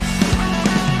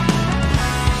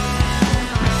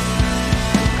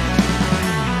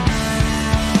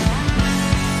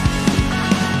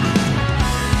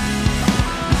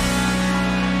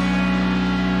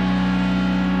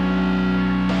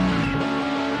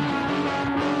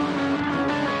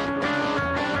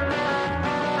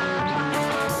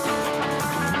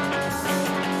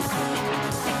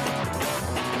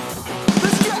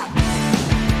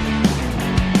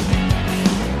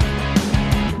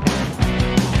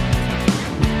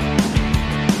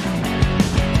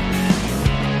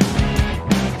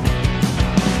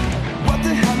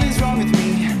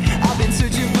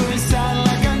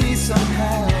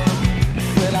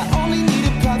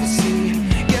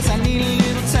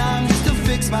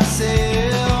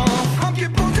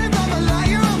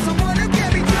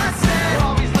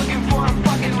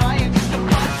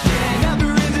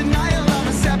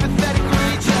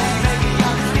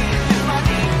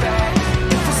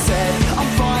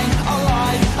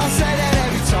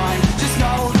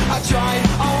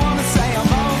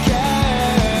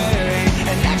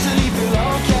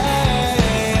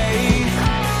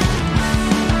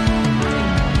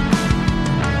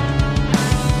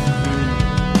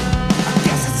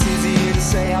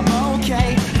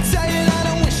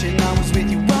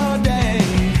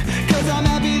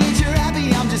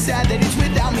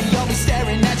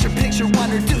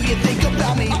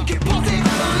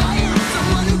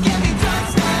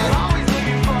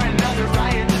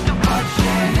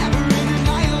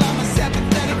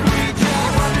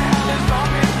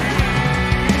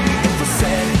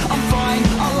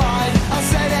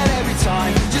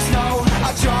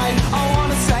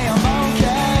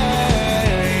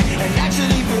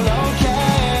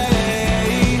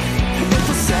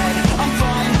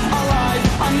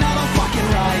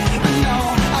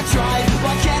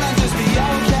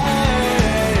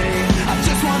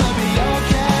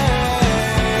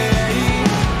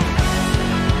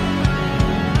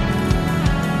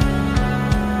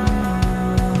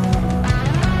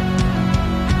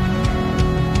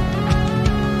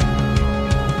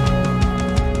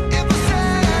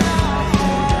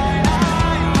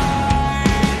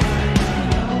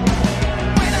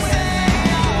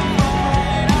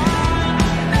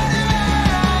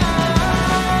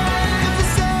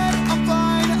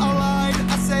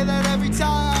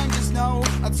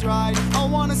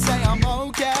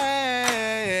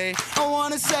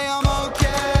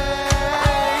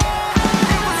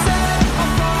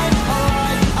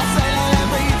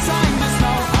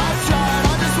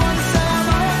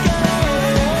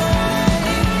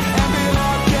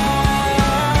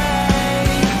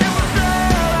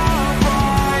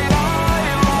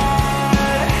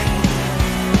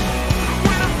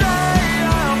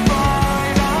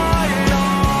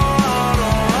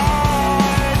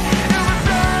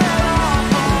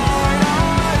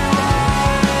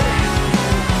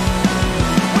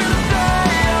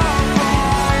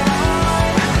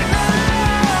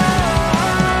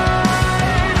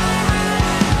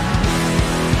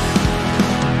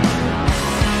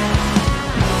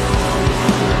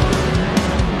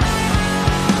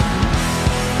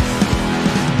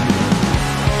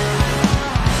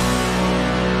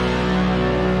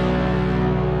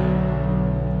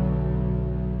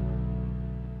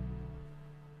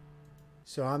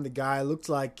So I'm the guy. Looks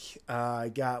like I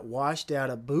got washed out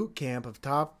of boot camp of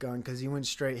Top Gun because he went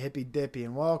straight hippy dippy.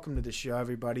 And welcome to the show,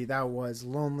 everybody. That was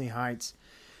Lonely Heights,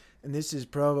 and this is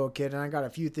Provo Kid. And I got a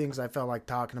few things I felt like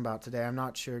talking about today. I'm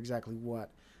not sure exactly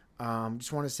what.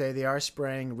 Just want to say they are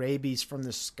spraying rabies from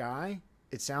the sky.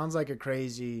 It sounds like a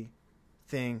crazy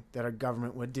thing that our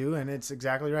government would do, and it's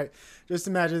exactly right. Just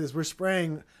imagine this: we're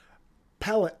spraying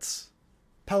pellets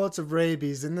of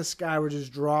rabies in the sky. We're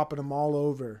just dropping them all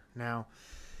over. Now,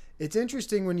 it's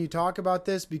interesting when you talk about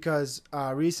this because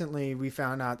recently we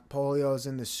found out polio is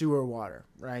in the sewer water,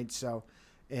 right? So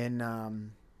in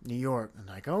New York, I'm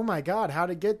like, oh my God, how'd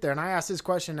it get there? And I asked this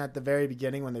question at the very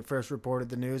beginning when they first reported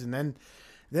the news, and then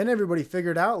everybody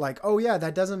figured out like, oh yeah,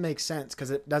 that doesn't make sense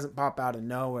because it doesn't pop out of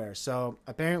nowhere. So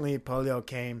apparently polio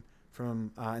came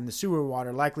from in the sewer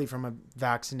water, likely from a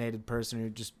vaccinated person who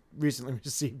just recently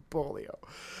received polio,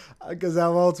 because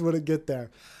how else would it get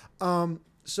there?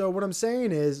 So what I'm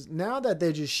saying is, now that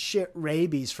they just shit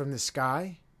rabies from the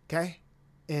sky, okay,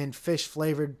 in fish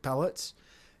flavored pellets,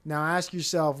 now ask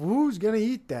yourself, who's gonna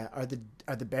eat that?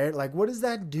 Are the bears? Like, what does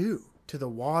that do to the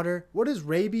water? What does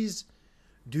rabies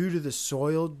do to the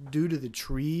soil? Do to the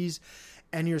trees?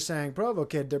 And you're saying, Provo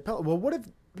Kid, they're pellets. Well, what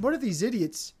if these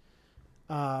idiots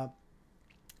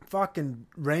fucking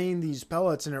rain these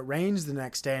pellets and it rains the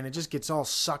next day and it just gets all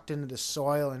sucked into the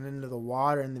soil and into the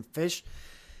water, and the fish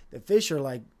are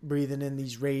like breathing in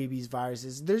these rabies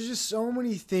viruses? There's just so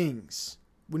many things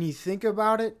when you think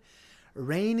about it.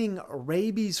 Raining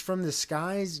rabies from the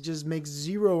skies just makes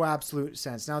zero absolute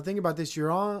sense. Now think about this: you're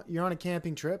on a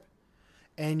camping trip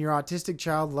and your autistic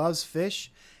child loves fish,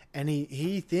 and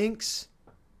he thinks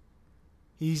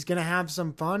he's going to have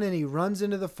some fun, and he runs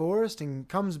into the forest and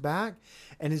comes back,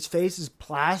 and his face is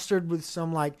plastered with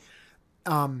some like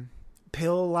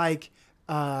pill-like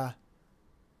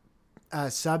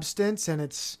substance, and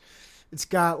it's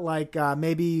got like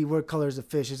maybe, what color is the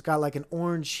fish? It's got like an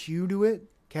orange hue to it,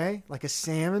 okay? Like a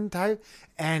salmon type,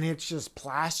 and it's just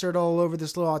plastered all over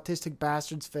this little autistic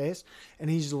bastard's face, and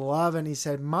he's loving. He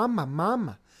said,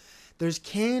 Mama, there's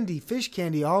candy, fish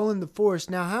candy all in the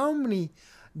forest. Now how many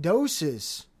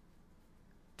doses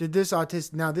did this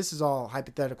autistic, now this is all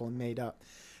hypothetical and made up,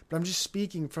 but I'm just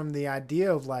speaking from the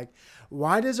idea of like,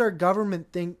 why does our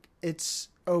government think it's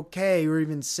okay or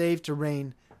even safe to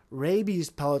rain rabies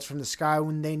pellets from the sky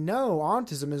when they know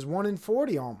autism is 1 in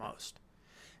 40 almost,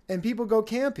 and people go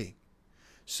camping?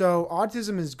 So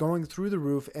autism is going through the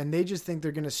roof, and they just think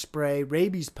they're going to spray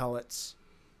rabies pellets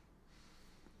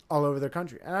all over their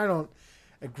country. And I don't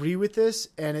agree with this,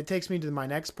 and it takes me to my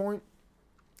next point,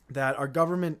 that our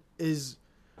government is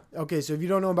okay. So if you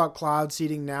don't know about cloud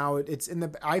seeding now, it's in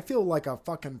the, I feel like a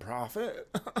fucking prophet.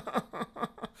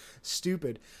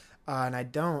 Stupid. And I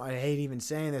hate even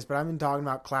saying this, but I've been talking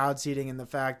about cloud seeding and the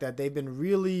fact that they've been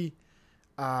really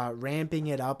ramping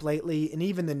it up lately. And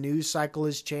even the news cycle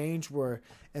has changed, where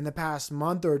in the past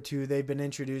month or two, they've been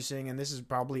introducing, and this is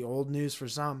probably old news for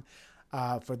some,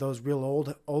 for those real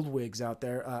old wigs out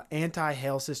there,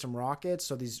 anti-hail system rockets.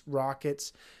 So these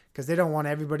rockets, because they don't want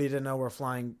everybody to know we're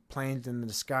flying planes in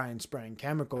the sky and spraying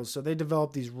chemicals. So they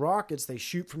develop these rockets they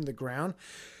shoot from the ground,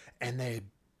 and they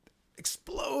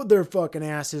explode their fucking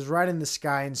asses right in the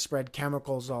sky and spread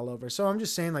chemicals all over. So I'm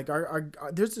just saying, like,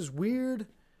 there's this weird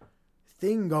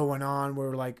thing going on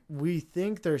where like we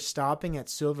think they're stopping at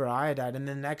silver iodide, and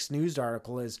the next news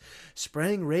article is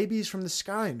spraying rabies from the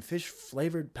sky in fish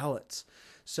flavored pellets.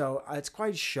 So it's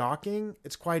quite shocking.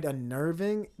 It's quite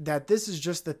unnerving that this is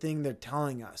just the thing they're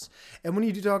telling us. And when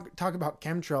you do talk about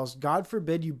chemtrails, God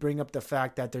forbid you bring up the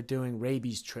fact that they're doing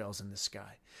rabies trails in the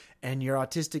sky. And your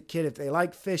autistic kid, if they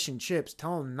like fish and chips,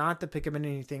 tell them not to pick up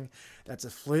anything that's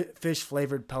a fish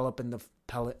flavored pellet in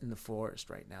the forest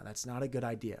right now. That's not a good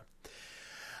idea.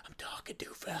 I'm talking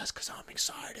too fast because I'm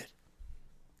excited.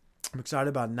 I'm excited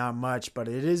about not much, but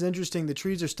it is interesting. The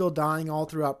trees are still dying all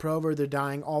throughout Provo. They're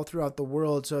dying all throughout the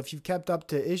world. So if you've kept up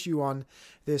to issue on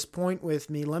this point with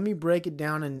me, let me break it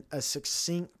down in a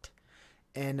succinct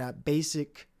and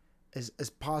basic, as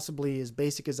possibly as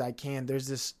basic as I can. There's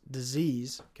this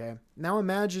disease, okay? Now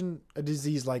imagine a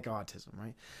disease like autism,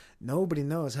 right? Nobody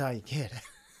knows how you get it.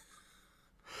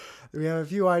 We have a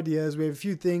few ideas. We have a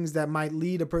few things that might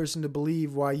lead a person to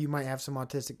believe why you might have some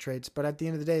autistic traits. But at the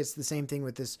end of the day, it's the same thing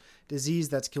with this disease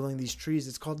that's killing these trees.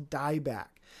 It's called dieback.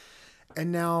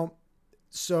 And now,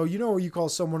 so you know what you call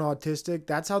someone autistic?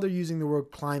 That's how they're using the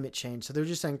word climate change. So they're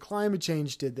just saying climate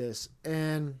change did this.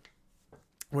 And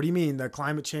what do you mean? The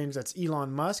climate change that's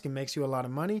Elon Musk and makes you a lot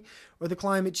of money? Or the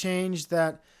climate change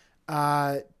that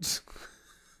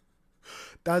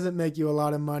doesn't make you a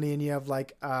lot of money and you have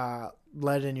like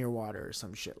lead in your water or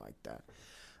some shit like that?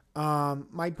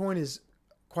 My point is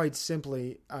quite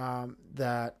simply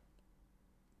that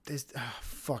this.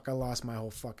 Fuck, I lost my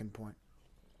whole fucking point.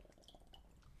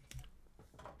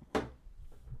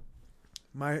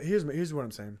 Here's what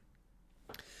I'm saying.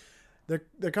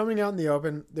 They're coming out in the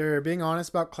open. They're being honest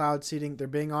about cloud seeding. They're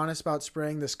being honest about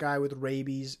spraying the sky with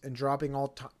rabies and dropping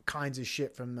all kinds of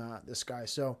shit from the sky.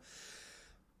 So,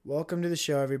 welcome to the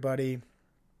show, everybody.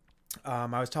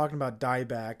 I was talking about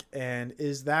dieback, and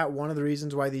is that one of the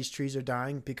reasons why these trees are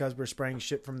dying? Because we're spraying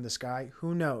shit from the sky?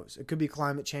 Who knows? It could be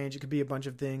climate change. It could be a bunch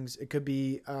of things. It could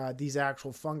be these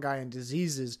actual fungi and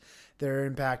diseases that are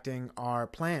impacting our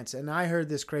plants. And I heard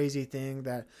this crazy thing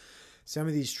that some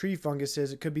of these tree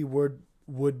funguses, it could be wood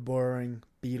boring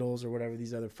beetles or whatever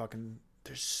these other fucking...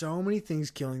 There's so many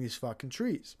things killing these fucking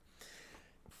trees.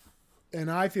 And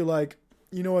I feel like,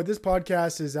 you know what, this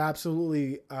podcast is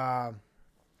absolutely...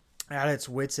 at its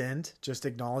wit's end, just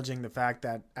acknowledging the fact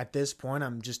that at this point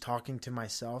I'm just talking to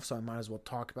myself, so I might as well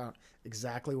talk about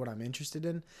exactly what I'm interested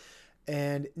in.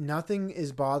 And nothing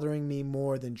is bothering me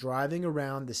more than driving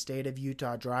around the state of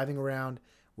Utah, driving around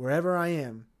wherever I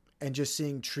am, and just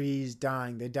seeing trees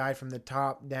dying. They die from the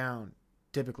top down,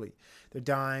 typically. They're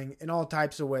dying in all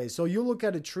types of ways. So you'll look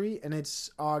at a tree and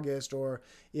it's August or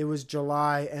it was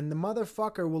July, and the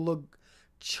motherfucker will look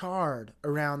charred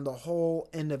around the whole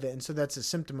end of it. And so that's a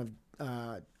symptom of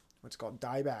what's called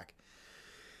dieback,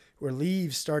 where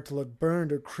leaves start to look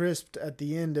burned or crisped at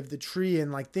the end of the tree,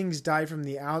 and like things die from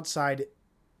the outside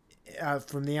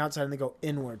and they go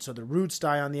inward. So the roots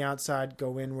die on the outside,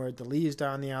 go inward. The leaves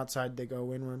die on the outside, they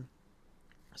go inward.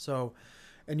 So,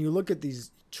 and you look at these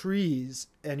trees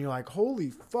and you're like, holy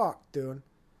fuck, dude.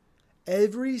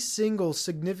 Every single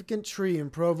significant tree in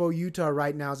Provo, Utah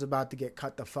right now is about to get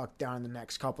cut the fuck down in the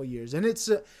next couple of years. And it's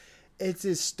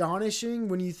astonishing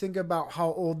when you think about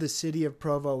how old the city of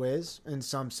Provo is, in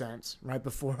some sense, right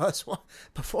before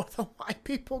the white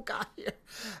people got here.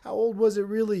 How old was it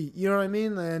really? You know what I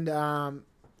mean? And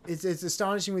it's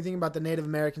astonishing when you think about the Native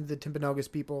Americans, the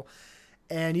Timpanogos people.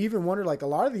 And you even wonder, like, a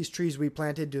lot of these trees we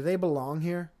planted, do they belong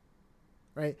here?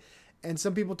 Right? And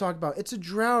some people talk about, it's a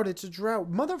drought.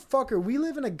 Motherfucker, we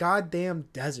live in a goddamn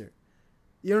desert.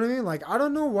 You know what I mean? Like, I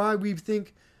don't know why we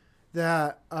think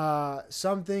that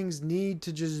some things need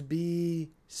to just be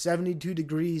 72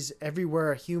 degrees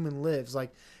everywhere a human lives.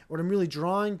 Like, what I'm really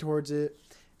drawing towards it,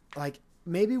 like,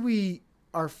 maybe we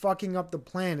are fucking up the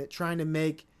planet trying to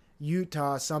make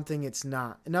Utah something it's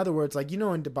not. In other words, like, you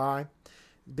know, in Dubai,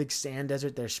 big sand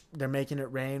desert, they're making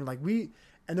it rain.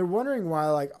 And they're wondering why,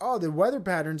 like, oh, the weather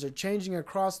patterns are changing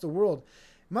across the world.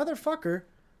 Motherfucker,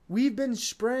 we've been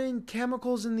spraying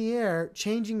chemicals in the air,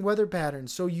 changing weather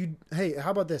patterns. So hey,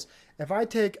 how about this? If I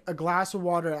take a glass of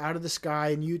water out of the sky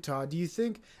in Utah, do you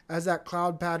think as that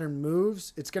cloud pattern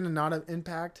moves, it's going to not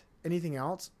impact anything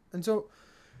else? And so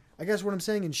I guess what I'm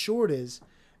saying in short is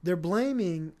they're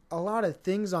blaming a lot of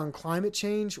things on climate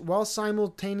change while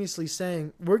simultaneously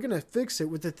saying we're going to fix it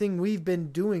with the thing we've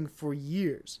been doing for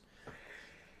years.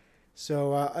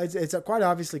 So it's quite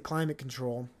obviously climate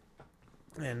control.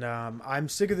 And I'm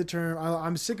sick of the term.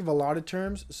 I'm sick of a lot of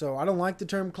terms. So I don't like the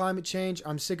term climate change.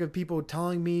 I'm sick of people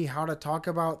telling me how to talk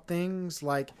about things.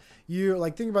 Like,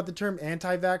 think about the term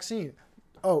anti-vaccine.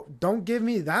 Oh, don't give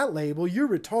me that label. You're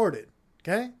retarded.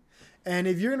 Okay? And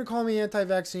if you're going to call me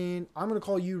anti-vaccine, I'm going to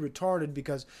call you retarded,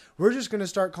 because we're just going to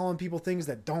start calling people things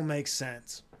that don't make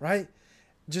sense. Right?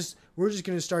 We're just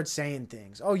going to start saying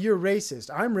things. Oh, you're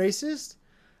racist. I'm racist?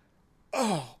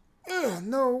 Oh,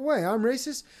 no way. I'm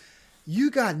racist?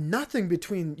 You got nothing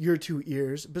between your two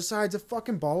ears besides a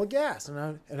fucking ball of gas.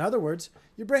 In other words,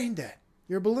 you're brain dead.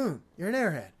 You're a balloon. You're an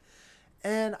airhead.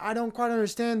 And I don't quite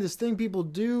understand this thing people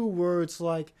do where it's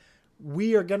like,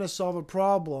 we are going to solve a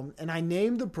problem. And I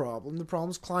named the problem. The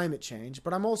problem's climate change.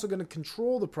 But I'm also going to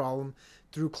control the problem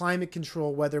through climate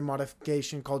control, weather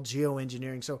modification, called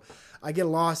geoengineering. So I get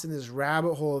lost in this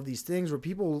rabbit hole of these things where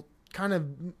people kind of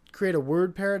create a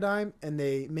word paradigm and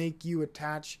they make you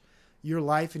attach your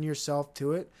life and yourself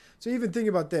to it. So even think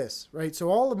about this, right? So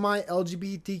all of my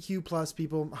LGBTQ plus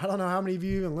people, I don't know how many of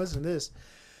you even listen to this.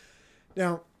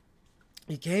 Now,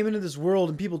 you came into this world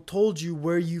and people told you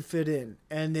where you fit in.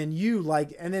 And then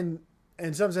and then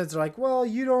in some sense they're like, well,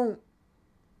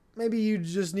 maybe you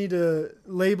just need to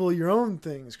label your own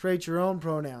things, create your own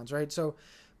pronouns, right? So,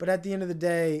 but at the end of the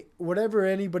day, whatever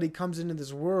anybody comes into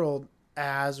this world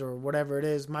as, or whatever it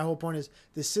is, my whole point is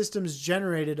the system's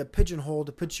generated a pigeonhole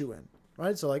to put you in,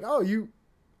 right? So like, oh,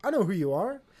 I know who you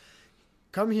are.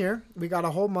 Come here. We got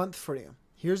a whole month for you.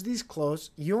 Here's these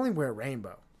clothes. You only wear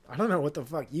rainbow. I don't know what the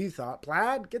fuck you thought.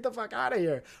 Plaid? Get the fuck out of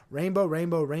here. Rainbow,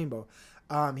 rainbow, rainbow.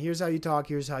 Here's how you talk,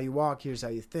 here's how you walk, here's how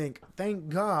you think. Thank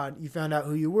God you found out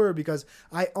who you were, because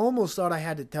I almost thought I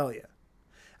had to tell you.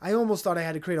 I almost thought I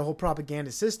had to create a whole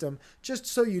propaganda system just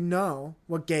so you know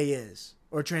what gay is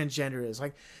or transgender is.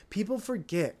 Like, people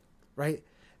forget, right,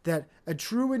 that a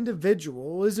true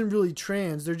individual isn't really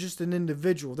trans. They're just an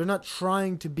individual. They're not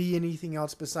trying to be anything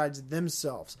else besides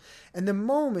themselves. And the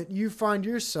moment you find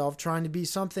yourself trying to be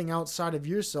something outside of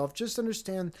yourself, just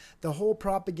understand the whole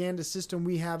propaganda system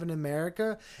we have in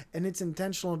America, and it's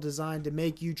intentional design to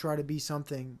make you try to be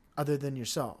something other than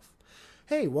yourself.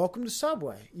 Hey, welcome to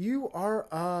Subway. You are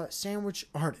a sandwich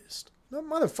artist. No,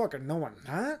 motherfucker, no, I'm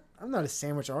not. I'm not a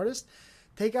sandwich artist.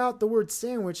 Take out the word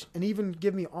sandwich and even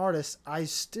give me artist, I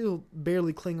still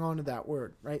barely cling on to that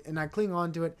word, right? And I cling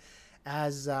on to it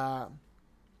as a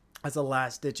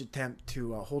last-ditch attempt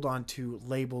to hold on to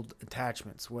labeled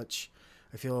attachments, which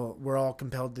I feel we're all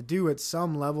compelled to do at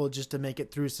some level just to make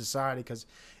it through society, because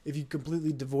if you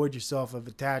completely devoid yourself of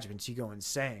attachments, you go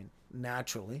insane,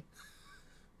 naturally.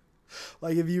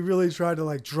 Like, if you really try to,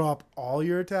 like, drop all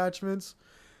your attachments,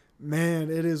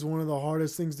 man, it is one of the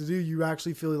hardest things to do. You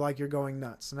actually feel like you're going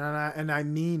nuts. And I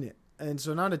mean it. And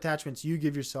so not attachments you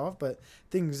give yourself, but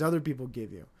things other people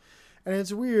give you. And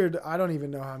it's weird. I don't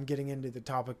even know how I'm getting into the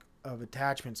topic of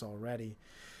attachments already.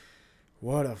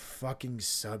 What a fucking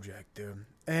subject, dude.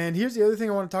 And here's the other thing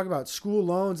I want to talk about. School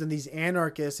loans and these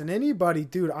anarchists and anybody.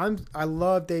 Dude, I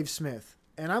love Dave Smith.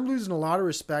 And I'm losing a lot of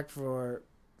respect for...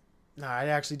 No, I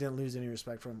actually didn't lose any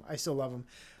respect for him. I still love him.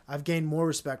 I've gained more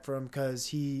respect for him because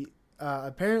he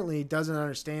apparently doesn't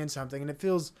understand something, and it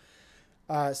feels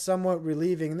somewhat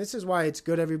relieving. And this is why it's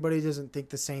good everybody doesn't think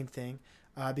the same thing,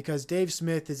 because Dave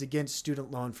Smith is against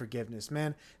student loan forgiveness.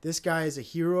 Man, this guy is a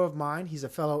hero of mine. He's a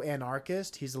fellow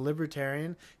anarchist. He's a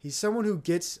libertarian. He's someone who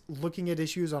gets looking at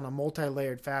issues on a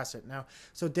multi-layered facet. Now,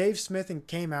 so Dave Smith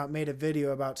came out, made a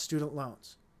video about student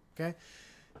loans. Okay,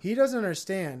 he doesn't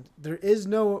understand there is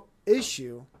no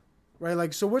issue, right?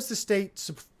 Like, so what's the state?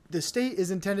 The state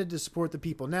is intended to support the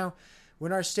people. Now,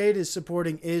 when our state is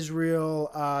supporting Israel,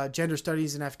 gender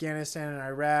studies in Afghanistan and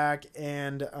Iraq,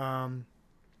 and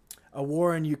a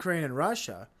war in Ukraine and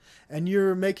Russia, and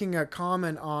you're making a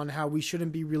comment on how we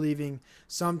shouldn't be relieving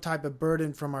some type of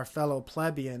burden from our fellow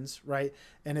plebeians, right,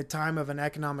 in a time of an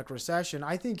economic recession,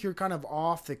 I think you're kind of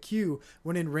off the cue,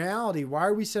 when in reality, why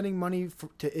are we sending money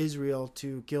to Israel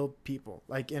to kill people,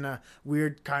 like in a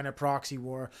weird kind of proxy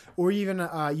war, or even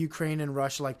Ukraine and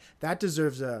Russia? Like, that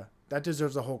deserves a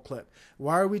whole clip.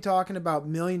 Why are we talking about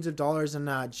millions of dollars in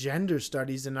gender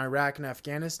studies in Iraq and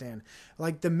Afghanistan?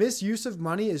 Like, the misuse of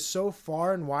money is so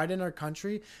far and wide in our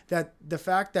country that the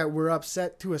fact that we're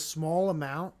upset to a small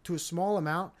amount,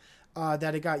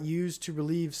 that it got used to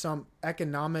relieve some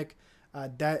economic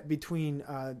debt between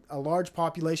a large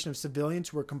population of civilians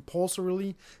who were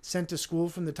compulsorily sent to school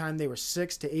from the time they were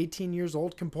 6 to 18 years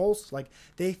old. Like,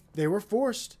 they were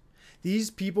forced.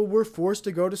 These people were forced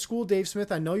to go to school, Dave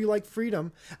Smith. I know you like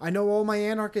freedom. I know all my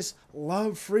anarchists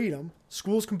love freedom.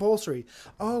 School's compulsory.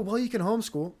 Oh, well, you can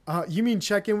homeschool. You mean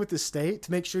check in with the state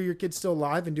to make sure your kid's still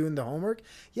alive and doing the homework?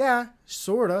 Yeah,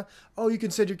 sorta. Oh, you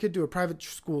can send your kid to a private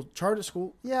school, charter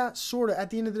school? Yeah, sorta. At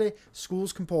the end of the day,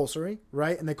 school's compulsory,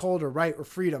 right? And they call it a right or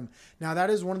freedom. Now, that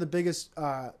is one of the biggest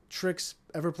tricks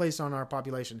ever placed on our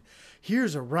population.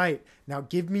 Here's a right. Now,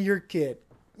 give me your kid.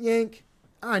 Yank.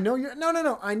 I know you're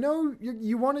no. I know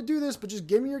you want to do this, but just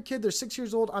give me your kid. They're 6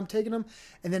 years old. I'm taking them.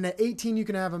 And then at 18, you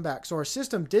can have them back. So our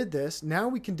system did this. Now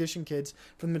we condition kids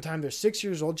from the time they're 6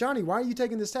 years old. Johnny, why are you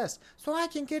taking this test? So I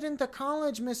can get into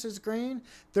college, Mrs. Green.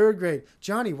 3rd grade.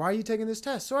 Johnny, why are you taking this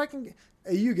test? So I can...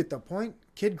 You get the point.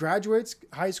 Kid graduates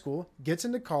high school, gets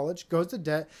into college, goes to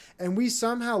debt, and we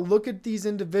somehow look at these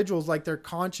individuals like they're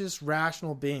conscious,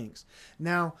 rational beings.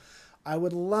 Now, I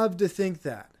would love to think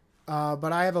that.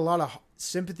 But I have a lot of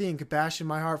sympathy and compassion in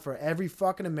my heart for every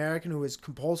fucking American who is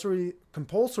compulsory,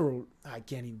 I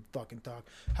can't even fucking talk.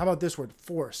 How about this word?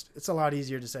 Forced. It's a lot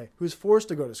easier to say. Who's forced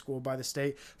to go to school by the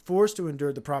state, forced to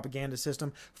endure the propaganda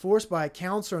system, forced by a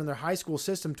counselor in their high school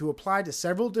system to apply to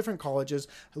several different colleges,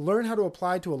 learn how to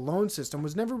apply to a loan system,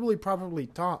 was never really properly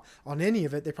taught on any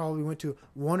of it. They probably went to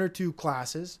 1 or 2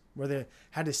 classes where they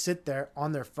had to sit there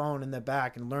on their phone in the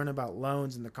back and learn about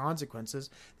loans and the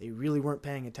consequences. They really weren't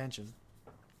paying attention.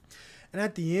 And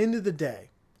at the end of the day,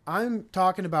 I'm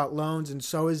talking about loans, and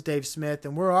so is Dave Smith,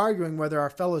 and we're arguing whether our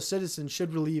fellow citizens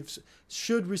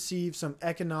should receive some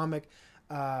economic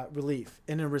relief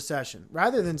in a recession,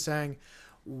 rather than saying,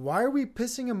 why are we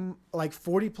pissing them like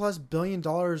 $40+ billion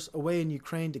away in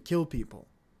Ukraine to kill people?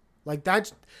 Like,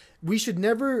 that's, we should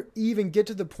never even get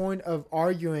to the point of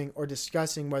arguing or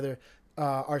discussing whether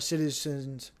our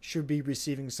citizens should be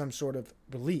receiving some sort of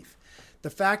relief. The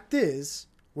fact is,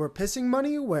 we're pissing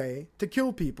money away to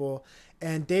kill people,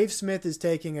 and Dave Smith is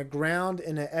taking a ground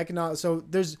in an economic. So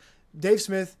there's Dave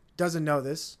Smith doesn't know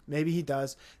this. Maybe he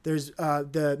does. There's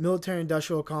the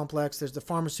military-industrial complex. There's the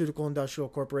pharmaceutical-industrial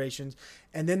corporations,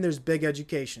 and then there's big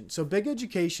education. So big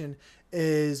education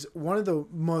is one of the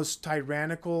most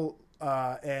tyrannical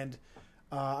and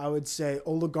I would say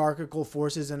oligarchical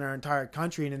forces in our entire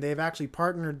country, and they've actually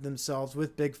partnered themselves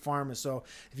with big pharma. So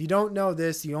if you don't know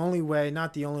this, the only way,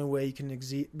 not the only way you can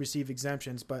receive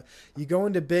exemptions, but you go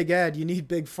into big ed, you need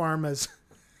big pharma's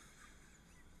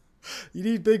you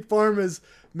need big pharma's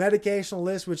medicational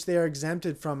list, which they are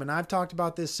exempted from. And I've talked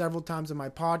about this several times in my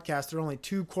podcast. There are only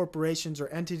two corporations or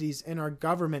entities in our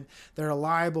government that are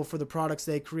liable for the products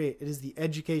they create. It is the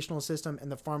educational system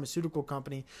and the pharmaceutical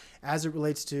company as it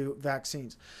relates to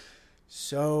vaccines.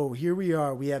 So here we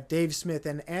are. We have Dave Smith,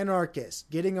 an anarchist,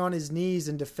 getting on his knees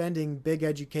and defending big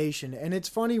education. And it's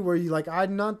funny where you like,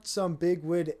 I'm not some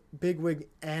bigwig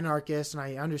anarchist, and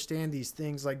I understand these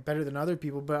things like better than other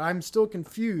people, but I'm still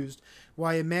confused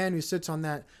why a man who sits on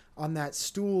that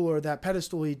stool or that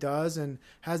pedestal he does and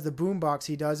has the boombox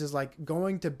he does is like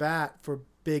going to bat for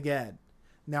big ed.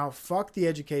 Now, fuck the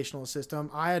educational system.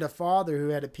 I had a father who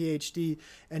had a PhD,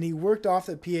 and he worked off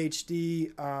the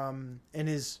PhD in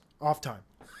his off time.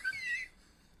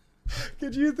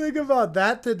 Could you think about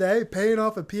that today? Paying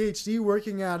off a PhD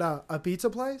working at a pizza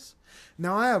place?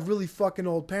 Now, I have really fucking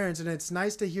old parents, and it's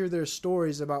nice to hear their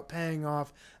stories about paying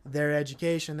off their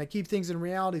education. They keep things in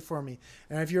reality for me.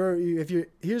 And if you're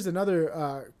here's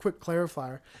another quick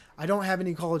clarifier. I don't have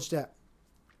any college debt.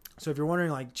 So if you're wondering,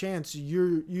 like, Chance,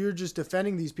 you're just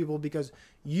defending these people because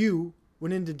you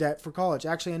went into debt for college.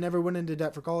 Actually, I never went into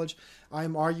debt for college.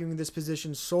 I'm arguing this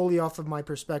position solely off of my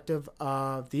perspective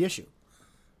of the issue.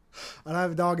 And I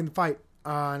have a dog in the fight,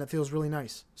 and it feels really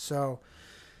nice. So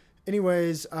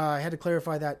anyways, I had to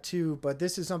clarify that too, but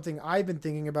this is something I've been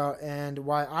thinking about, and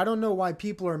why I don't know why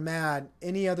people are mad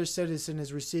any other citizen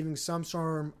is receiving some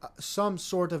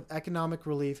sort of economic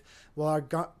relief while our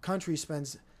country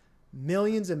spends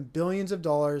millions and billions of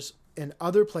dollars in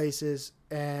other places,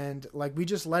 and like we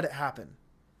just let it happen.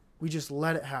 We just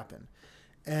let it happen.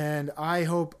 And I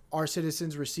hope our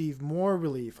citizens receive more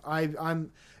relief.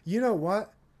 I'm you know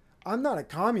what? I'm not a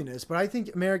communist, but I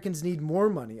think Americans need more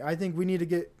money. I think we need to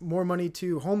get more money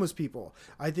to homeless people.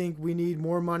 I think we need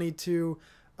more money to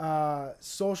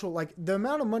social, like the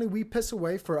amount of money we piss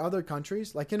away for other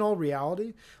countries, like in all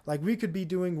reality, like we could be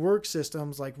doing work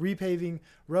systems like repaving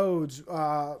roads.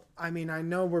 I mean, I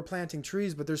know we're planting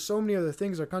trees, but there's so many other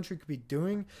things our country could be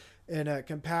doing in a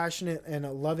compassionate and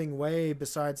a loving way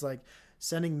besides like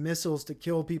sending missiles to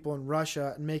kill people in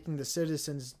Russia and making the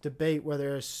citizens debate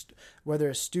whether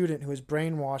a student who is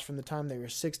brainwashed from the time they were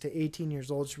 6 to 18 years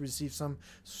old should receive some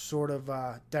sort of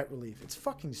debt relief. It's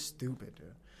fucking stupid,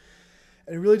 dude.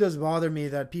 It really does bother me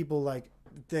that people like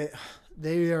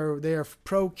they are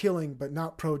pro killing but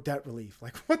not pro debt relief.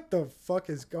 Like, what the fuck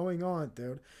is going on,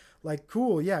 dude? Like,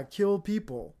 cool, yeah, kill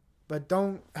people, but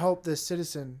don't help the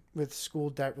citizen with school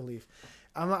debt relief.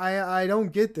 I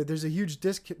don't get that. There's a huge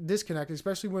disconnect,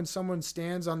 especially when someone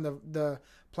stands on the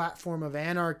platform of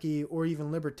anarchy or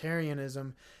even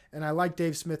libertarianism. And I like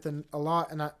Dave Smith a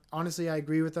lot, and honestly I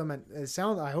agree with him. And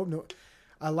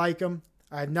I like him.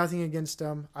 I have nothing against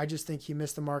him. I just think he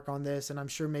missed the mark on this, and I'm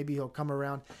sure maybe he'll come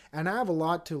around. And I have a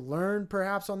lot to learn,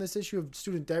 perhaps, on this issue of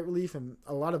student debt relief and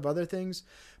a lot of other things.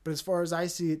 But as far as I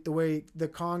see it, the way the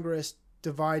Congress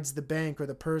divides the bank or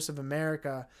the purse of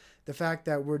America, the fact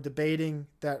that we're debating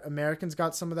that Americans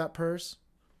got some of that purse,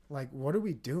 like, what are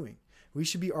we doing? We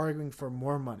should be arguing for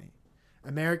more money.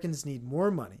 Americans need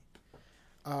more money.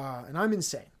 And I'm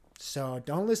insane. So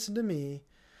don't listen to me.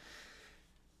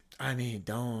 I mean,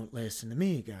 don't listen to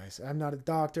me, guys. I'm not a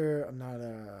doctor. I'm not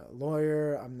a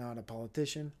lawyer. I'm not a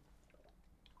politician.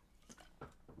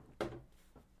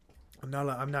 I'm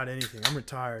not anything. I'm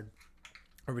retired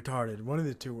or retarded. One of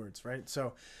the two words, right?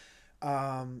 So,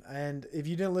 and if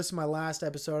you didn't listen to my last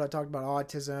episode, I talked about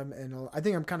autism, and I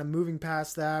think I'm kind of moving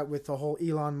past that with the whole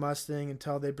Elon Musk thing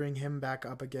until they bring him back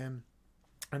up again.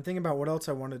 I'm thinking about what else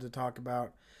I wanted to talk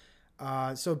about.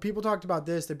 So people talked about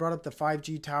this. They brought up the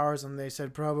 5G towers, and they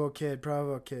said, Provo kid,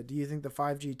 do you think the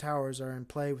 5G towers are in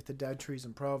play with the dead trees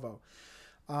in Provo?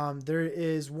 There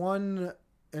is one,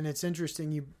 and it's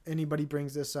interesting anybody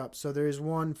brings this up. So there is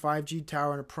one 5G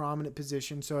tower in a prominent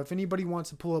position. So if anybody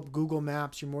wants to pull up Google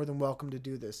Maps, you're more than welcome to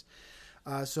do this.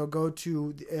 So go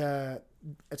to,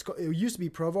 it used to be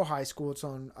Provo High School. It's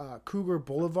on Cougar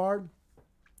Boulevard,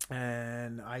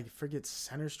 and I forget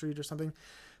Center Street or something.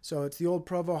 So it's the old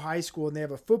Provo High School, and they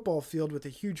have a football field with a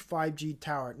huge 5G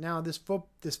tower. Now this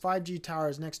 5G tower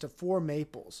is next to 4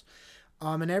 maples.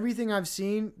 And everything I've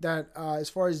seen that as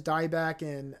far as dieback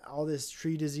and all this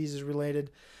tree disease is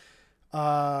related,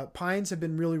 pines have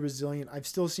been really resilient. I've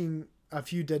still seen a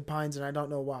few dead pines, and I don't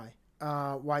know why.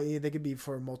 Why they could be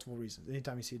for multiple reasons.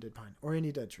 Anytime you see a dead pine or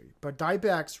any dead tree, but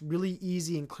dieback's really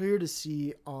easy and clear to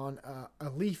see on a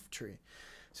leaf tree.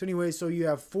 So anyway, so you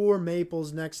have 4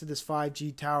 maples next to this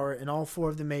 5G tower, and all 4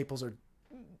 of the maples are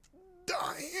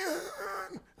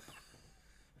dying.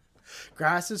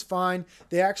 Grass is fine.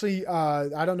 They actually,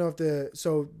 I don't know if the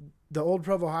old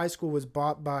Provo High School was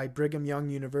bought by Brigham Young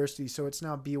University, so it's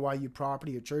now BYU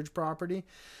property or church property,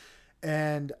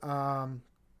 and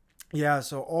yeah,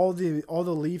 so all the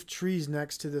leaf trees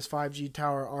next to this 5G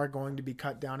tower are going to be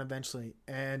cut down eventually.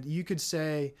 And you could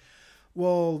say,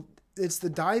 well, it's the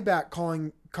dieback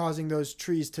causing those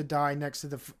trees to die next to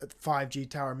the 5G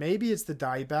tower. Maybe it's the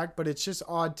dieback, but it's just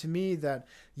odd to me that,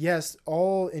 yes,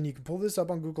 and you can pull this up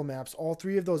on Google Maps, all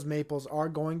 3 of those maples are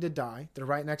going to die. They're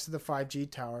right next to the 5G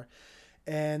tower.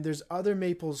 And there's other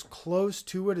maples close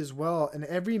to it as well. And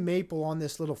every maple on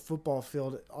this little football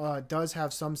field does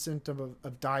have some symptom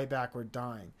of dieback or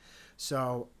dying.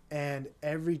 So, and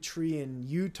every tree in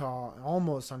Utah,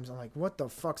 almost, I'm like, what the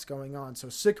fuck's going on? So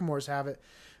sycamores have it.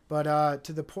 But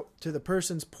to the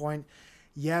person's point,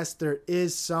 yes, there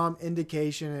is some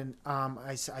indication. And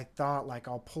I thought, like,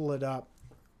 I'll pull it up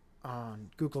on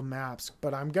Google Maps.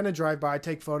 But I'm going to drive by,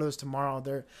 take photos tomorrow.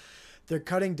 They're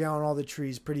cutting down all the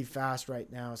trees pretty fast right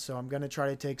now. So I'm going to try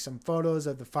to take some photos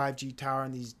of the 5G tower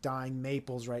and these dying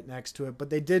maples right next to it. But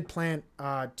they did plant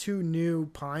 2 new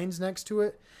pines next to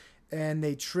it, and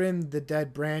they trimmed the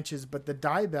dead branches. But the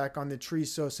dieback on the tree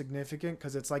is so significant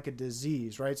because it's like a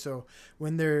disease, right? So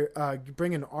when they're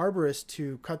bringing arborists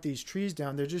to cut these trees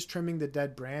down, they're just trimming the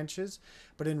dead branches.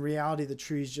 But in reality, the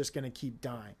tree is just going to keep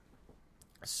dying.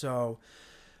 So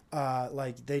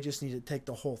like they just need to take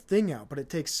the whole thing out, but it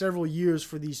takes several years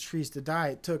for these trees to die.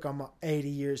 It took them 80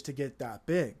 years to get that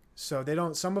big. So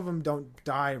some of them don't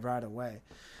die right away.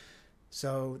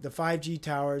 So the 5G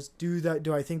towers do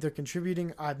I think they're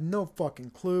contributing? I have no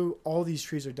fucking clue. All these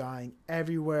trees are dying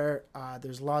everywhere.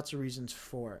 There's lots of reasons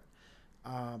for it.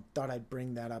 Thought I'd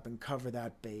bring that up and cover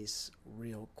that base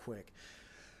real quick.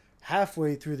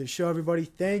 Halfway through the show, everybody,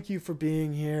 thank you for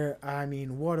being here. I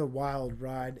mean, what a wild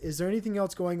ride. Is there anything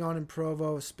else going on in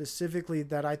Provo specifically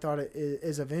that I thought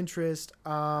is of interest?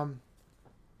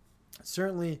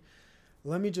 Certainly,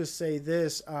 let me just say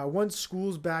this. Once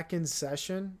school's back in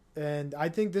session, and I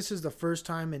think this is the first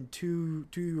time in two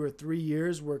or 3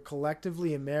 years where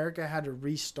collectively America had to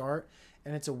restart,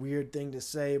 and it's a weird thing to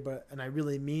say, and I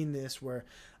really mean this, where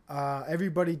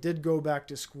everybody did go back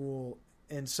to school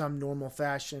in some normal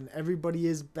fashion. Everybody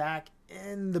is back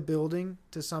in the building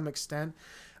to some extent.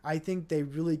 I think they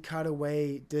really cut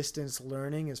away distance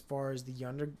learning as far as the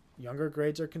younger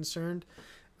grades are concerned.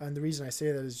 And the reason I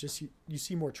say that is just you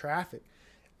see more traffic.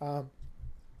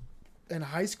 And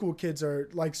high school kids are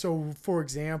like, so for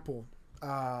example,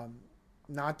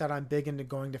 not that I'm big into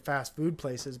going to fast food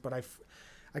places, but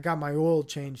I got my oil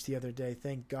changed the other day,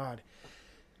 thank God.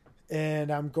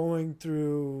 And I'm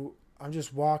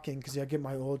just walking because I get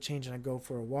my oil change and I go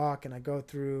for a walk, and I go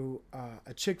through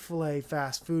a Chick-fil-A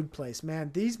fast food place.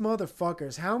 Man, these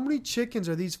motherfuckers, how many chickens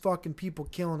are these fucking people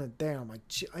killing a day? I'm like,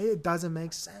 it doesn't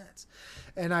make sense.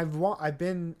 And I've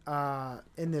been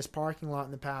in this parking lot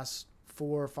in the past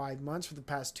 4 or 5 months for the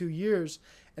past 2 years,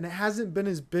 and it hasn't been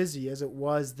as busy as it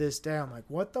was this day. I'm like,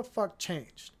 what the fuck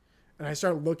changed? And I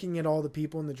start looking at all the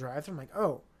people in the drive-thru. I'm like,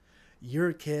 oh, you're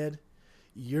a kid,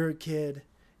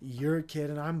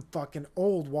 and I'm fucking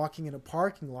old walking in a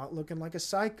parking lot looking like a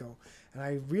psycho. And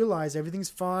I realize everything's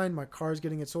fine. My car's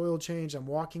getting its oil changed. I'm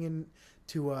walking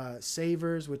into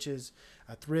Savers, which is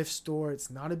a thrift store. It's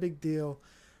not a big deal.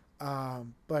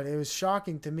 But it was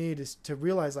shocking to me to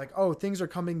realize, like, oh, things are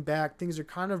coming back. Things are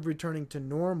kind of returning to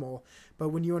normal. But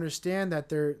when you understand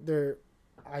that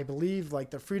I believe,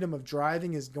 like, the freedom of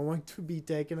driving is going to be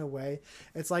taken away.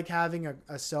 It's like having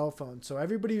a cell phone. So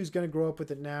everybody who's going to grow up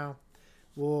with it now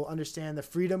will understand the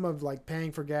freedom of, like,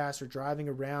 paying for gas or driving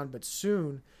around. But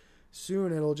soon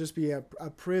it'll just be a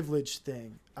privilege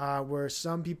thing where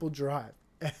some people drive.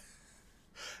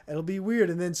 It'll be weird.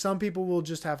 And then some people will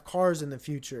just have cars in the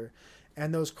future,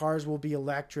 and those cars will be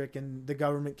electric, and the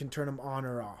government can turn them on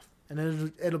or off.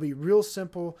 And it'll be real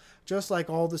simple, just like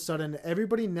all of a sudden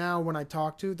everybody now, when I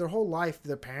talk to, their whole life,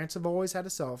 their parents have always had a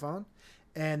cell phone,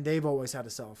 and they've always had a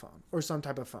cell phone or some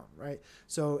type of phone, right?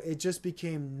 So it just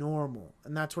became normal.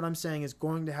 And that's what I'm saying is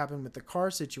going to happen with the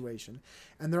car situation.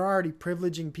 And they're already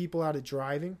privileging people out of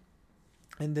driving.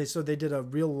 and they did a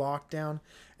real lockdown,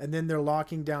 and then they're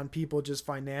locking down people just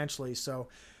financially. So,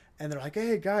 and they're like,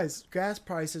 hey guys, gas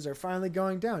prices are finally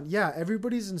going down. Yeah,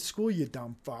 everybody's in school, you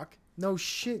dumb fuck. No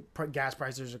shit, gas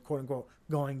prices are quote unquote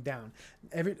going down.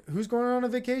 Who's going on a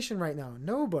vacation right now?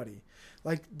 Nobody.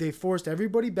 Like, they forced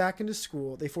everybody back into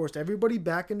school. They forced everybody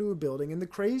back into a building. And the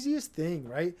craziest thing,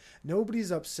 right?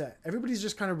 Nobody's upset. Everybody's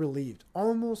just kind of relieved.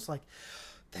 Almost like,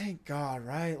 thank God,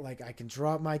 right? Like, I can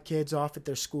drop my kids off at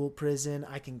their school prison.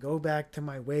 I can go back to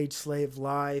my wage slave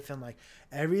life. And, like,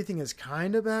 everything is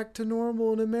kind of back to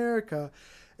normal in America.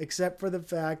 Except for the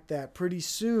fact that pretty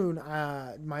soon,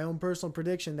 my own personal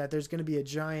prediction, that there's going to be a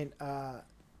giant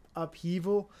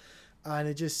upheaval. And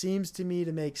it just seems to me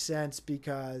to make sense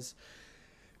because...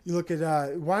 You look at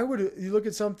you look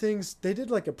at some things. They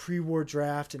did like a pre-war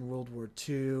draft in World War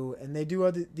II, and they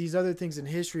do these other things in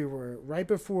history where right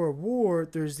before a war,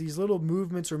 there's these little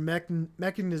movements or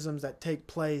mechanisms that take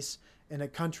place in a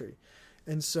country,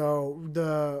 and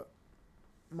so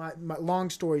my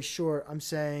long story short, I'm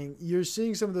saying you're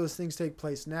seeing some of those things take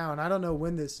place now, and I don't know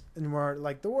when this and we're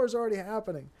like the war's already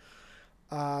happening,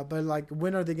 but like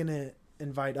when are they gonna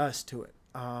invite us to it?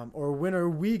 Or when are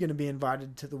we going to be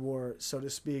invited to the war, so to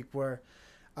speak, where,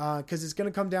 because it's going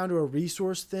to come down to a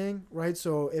resource thing, right?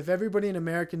 So if everybody in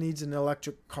America needs an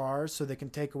electric car so they can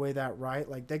take away that right,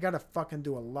 like they got to fucking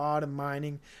do a lot of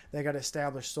mining. They got to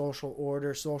establish social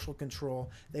order, social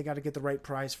control. They got to get the right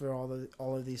price for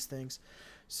all of these things.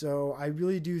 So I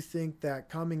really do think that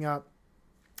coming up,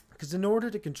 because in order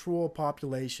to control a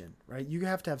population, right, you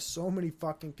have to have so many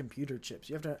fucking computer chips.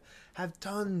 You have to have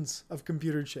tons of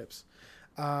computer chips.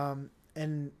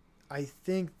 And I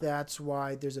think that's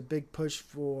why there's a big push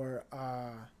for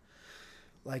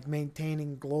like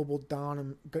maintaining global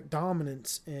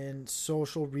dominance in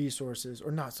social resources,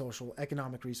 or not social,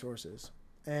 economic resources.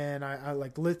 And I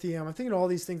like lithium. I'm thinking of all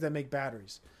these things that make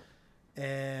batteries.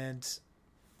 And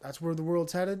that's where the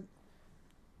world's headed.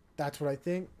 That's what I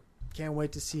think. Can't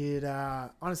wait to see it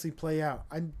honestly play out.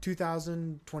 I'm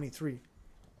 2023.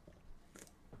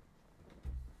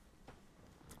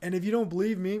 And if you don't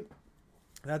believe me,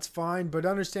 that's fine. But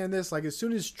understand this, like as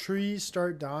soon as trees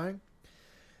start dying,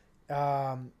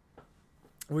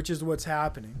 which is what's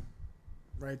happening,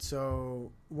 right?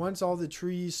 So once all the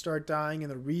trees start dying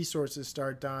and the resources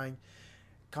start dying,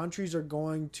 countries are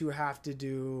going to have to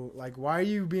do, like, why are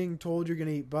you being told you're going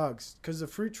to eat bugs? Because the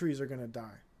fruit trees are going to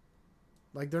die.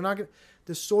 Like they're not going to,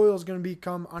 the soil is going to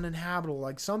become uninhabitable.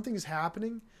 Like something's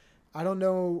happening. I don't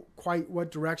know quite what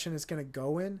direction it's going to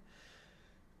go in.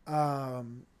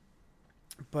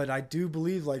 But I do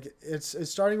believe like it's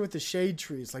starting with the shade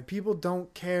trees. Like people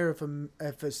don't care if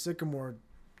a sycamore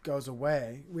goes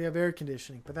away. We have air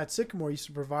conditioning, but that sycamore used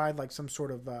to provide like some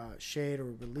sort of shade or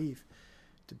relief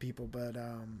to people. But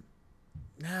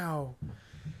now,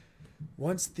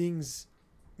 once things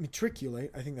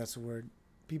matriculate, I think that's the word,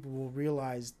 people will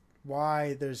realize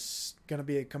why there's going to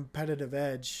be a competitive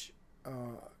edge.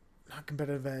 Not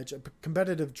competitive edge, a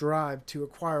competitive drive to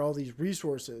acquire all these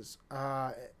resources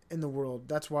in the world.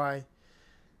 That's why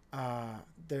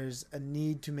there's a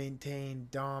need to maintain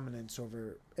dominance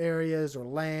over areas or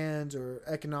lands or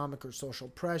economic or social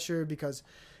pressure, because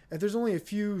if there's only a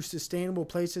few sustainable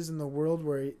places in the world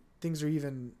where things are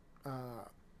even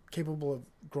capable of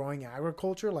growing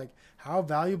agriculture, like how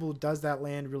valuable does that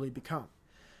land really become?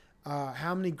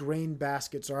 How many grain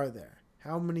baskets are there?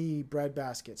 How many bread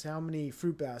baskets? How many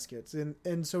fruit baskets?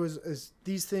 And so as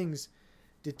these things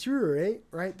deteriorate,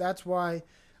 right? That's why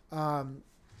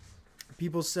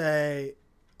people say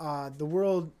the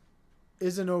world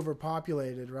isn't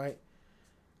overpopulated, right?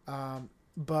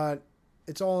 But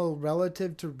it's all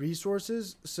relative to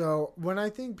resources. So when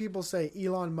I think people say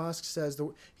Elon Musk says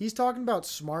he's talking about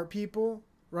smart people,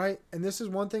 right? And this is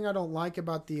one thing I don't like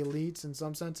about the elites in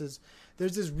some senses.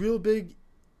 There's this real big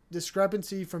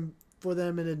discrepancy for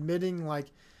them in admitting like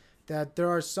that there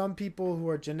are some people who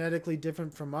are genetically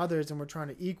different from others and we're trying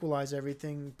to equalize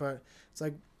everything, but it's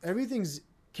like everything's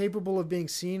capable of being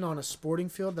seen on a sporting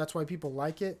field. That's why people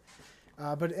like it.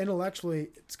 But intellectually,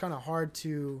 it's kind of hard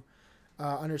to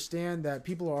understand that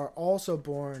people are also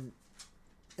born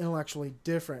intellectually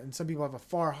different, and some people have a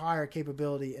far higher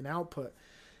capability and output.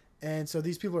 And so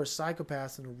these people are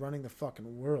psychopaths and are running the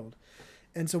fucking world.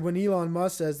 And so when Elon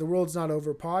Musk says the world's not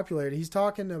overpopulated, he's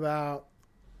talking about,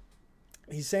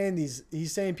 he's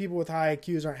saying people with high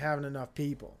IQs aren't having enough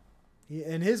people.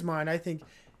 In his mind, I think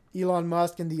Elon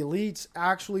Musk and the elites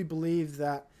actually believe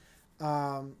that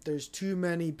there's too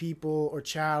many people or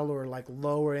chattel or like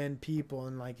lower end people.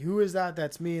 And like, who is that?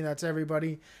 That's me. That's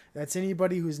everybody. That's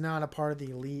anybody who's not a part of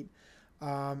the elite.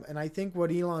 And I think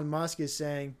what Elon Musk is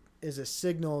saying, is a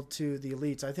signal to the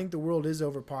elites. I think the world is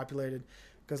overpopulated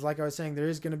because, like I was saying, there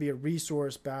is going to be a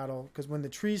resource battle because when the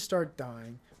trees start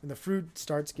dying, when the fruit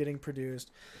starts getting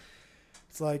produced,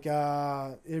 it's like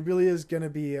it really is going to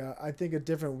be, I think, a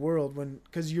different world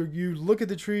because you look at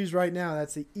the trees right now.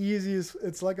 That's the easiest.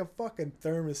 It's like a fucking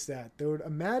thermostat, dude.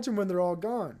 Imagine when they're all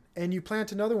gone and you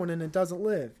plant another one and it doesn't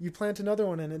live. You plant another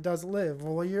one and it doesn't live.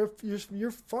 Well,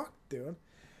 you're fucked, dude.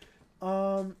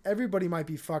 Everybody might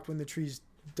be fucked when the trees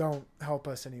don't help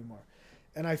us anymore.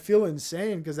 And I feel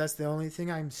insane because that's the only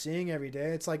thing I'm seeing every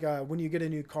day. It's like when you get a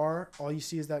new car, all you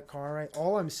see is that car, right?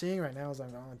 All I'm seeing right now is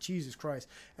like, oh, Jesus Christ.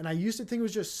 And I used to think it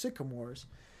was just sycamores.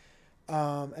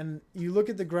 And you look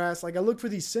at the grass, like I look for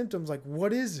these symptoms, like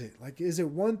what is it? Like, is it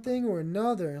one thing or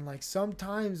another? And like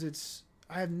sometimes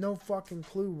I have no fucking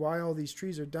clue why all these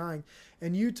trees are dying.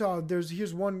 In Utah,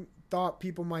 here's one thought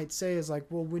people might say is like,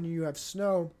 well, when you have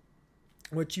snow,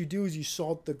 what you do is you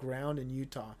salt the ground in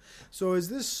Utah. So is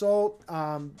this salt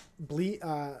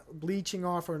bleaching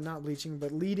off, or not bleaching,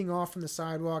 but leading off from the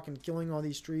sidewalk and killing all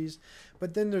these trees?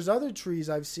 But then there's other trees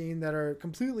I've seen that are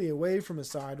completely away from a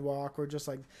sidewalk, or just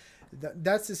like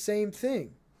that's the same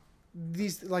thing.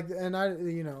 These like, and I,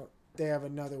 they have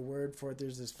another word for it.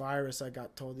 There's this virus I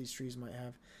got told these trees might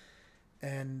have.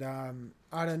 And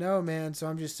I don't know, man. So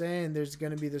I'm just saying there's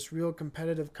going to be this real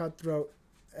competitive cutthroat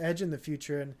edge in the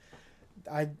future. And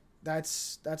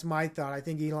that's my thought. I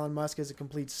think Elon Musk is a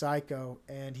complete psycho,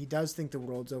 and he does think the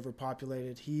world's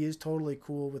overpopulated. He is totally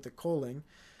cool with the culling,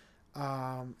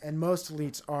 and most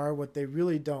elites are. What they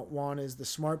really don't want is the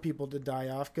smart people to die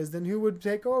off, because then who would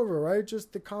take over, right?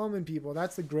 Just the common people.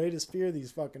 That's the greatest fear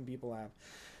these fucking people have.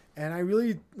 And I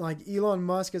really like Elon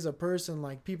Musk as a person.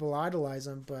 Like, people idolize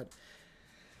him, but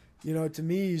to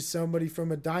me, he's somebody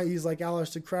from he's like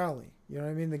Aleister Crowley. You know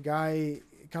what I mean? The guy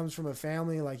comes from a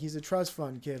family, like he's a trust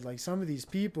fund kid. Like some of these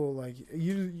people, like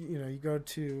you go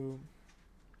to,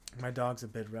 my dog's a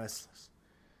bit restless.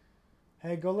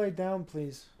 Hey, go lay down,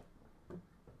 please.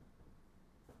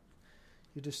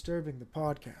 You're disturbing the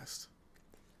podcast.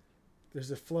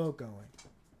 There's a flow going.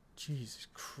 Jesus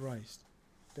Christ.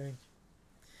 Thank you.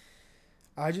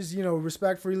 I just,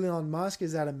 respect for Elon Musk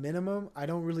is at a minimum. I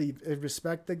don't really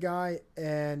respect the guy,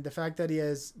 and the fact that he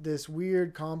has this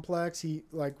weird complex,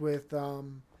 with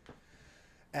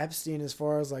Epstein, as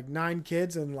far as like 9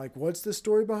 kids, and like, what's the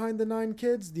story behind the 9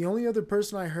 kids? The only other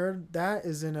person I heard that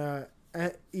is in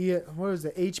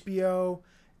HBO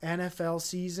NFL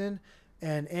season,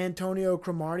 and Antonio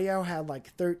Cromartie had like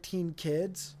 13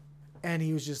 kids. And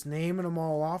he was just naming them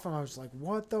all off. And I was like,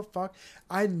 what the fuck?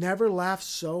 I never laughed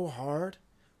so hard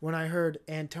when I heard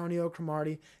Antonio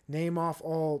Cromartie name off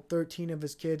all 13 of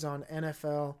his kids on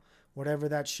NFL, whatever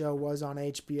that show was on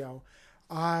HBO.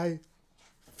 I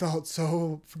felt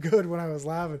so good when I was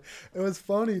laughing. It was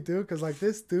funny, dude, because like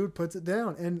this dude puts it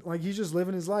down. And like he's just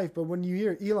living his life. But when you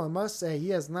hear Elon Musk say he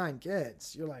has 9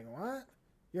 kids, you're like, what?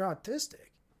 You're autistic.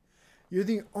 You're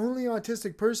the only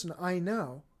autistic person I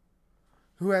know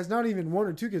who has not even 1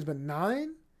 or 2 kids, but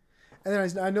 9? And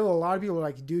then I know a lot of people are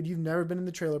like, dude, you've never been in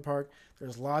the trailer park.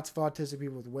 There's lots of autistic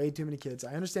people with way too many kids.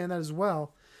 I understand that as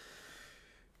well.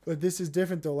 But this is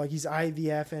different, though. Like, he's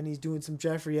IVF and he's doing some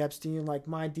Jeffrey Epstein, like,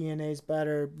 my DNA's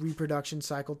better, reproduction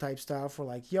cycle type stuff. We're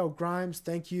like, yo, Grimes,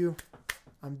 thank you.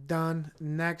 I'm done.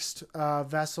 Next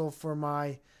vessel for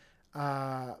my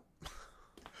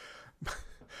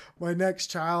my next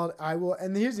child, I will.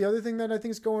 And here's the other thing that I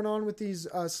think is going on with these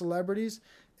celebrities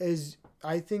is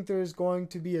I think there's going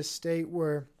to be a state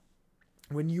where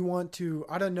when you want to,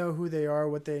 I don't know who they are,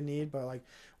 what they need, but like,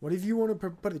 what if you want to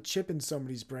put a chip in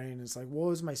somebody's brain? It's like, well, it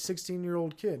was my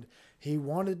 16-year-old kid. He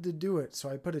wanted to do it, so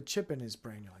I put a chip in his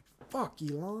brain. You're like, fuck,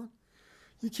 Elon.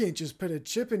 You can't just put a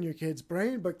chip in your kid's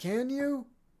brain, but can you?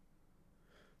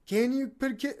 Can you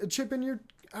put a chip in your...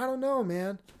 I don't know,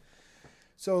 man.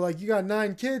 So, like, you got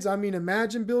 9 kids. I mean,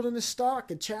 imagine building a stock,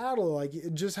 a chattel.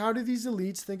 Like, just how do these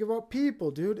elites think about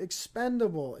people, dude?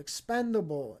 Expendable.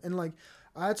 And, like,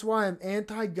 that's why I'm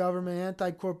anti-government,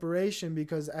 anti-corporation,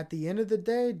 because at the end of the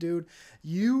day, dude,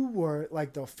 you were,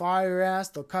 like, they'll fire your ass,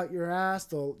 they'll cut your ass,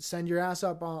 they'll send your ass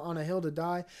up on a hill to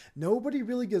die. Nobody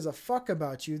really gives a fuck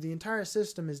about you. The entire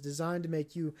system is designed to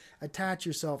make you attach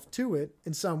yourself to it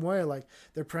in some way. Like,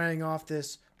 they're preying off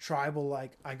this tribal,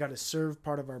 like, I got to serve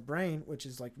part of our brain, which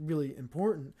is like really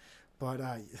important, but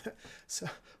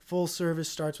full service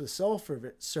starts with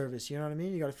self-service. You know what I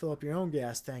mean? You got to fill up your own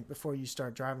gas tank before you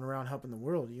start driving around helping the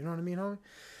world. You know what I mean, homie?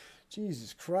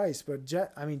 Jesus Christ. But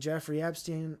Jeffrey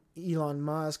Epstein, Elon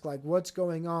Musk, like, what's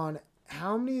going on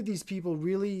how many of these people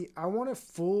really, I want a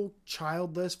full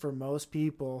child list for most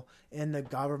people in the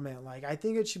government. Like, I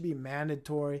think it should be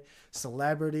mandatory.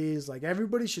 Celebrities, like,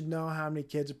 everybody should know how many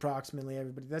kids, approximately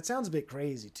everybody. That sounds a bit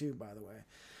crazy too, by the way.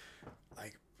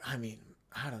 Like, I mean,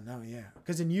 I don't know, yeah.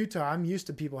 Because in Utah, I'm used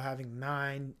to people having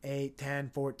 9, 8, 10,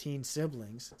 14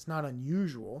 siblings. It's not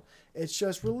unusual. It's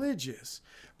just religious.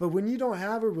 But when you don't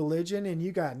have a religion and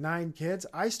you got 9 kids,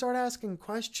 I start asking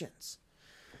questions.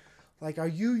 Like, are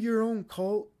you your own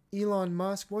cult, Elon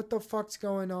Musk? What the fuck's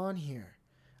going on here?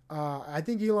 I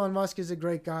think Elon Musk is a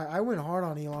great guy. I went hard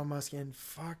on Elon Musk and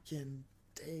fucking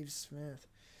Dave Smith.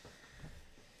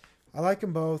 I like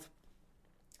them both.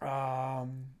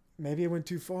 Maybe it went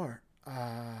too far.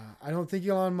 I don't think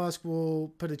Elon Musk will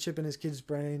put a chip in his kid's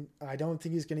brain. I don't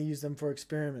think he's going to use them for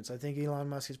experiments. I think Elon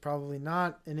Musk is probably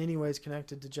not in any ways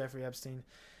connected to Jeffrey Epstein.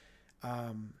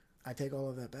 I take all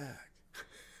of that back.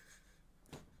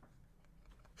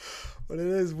 But it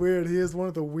is weird. He is one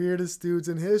of the weirdest dudes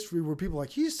in history where people are like,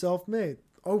 he's self-made.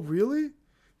 Oh, really?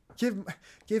 Give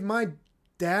my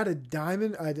dad a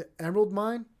diamond, an emerald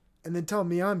mine, and then tell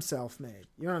me I'm self-made.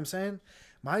 You know what I'm saying?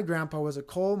 My grandpa was a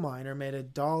coal miner, made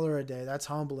 $1 a day. That's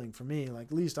humbling for me. Like,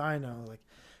 at least I know. Like,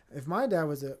 if my dad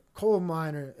was a coal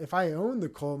miner, if I owned the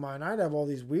coal mine, I'd have all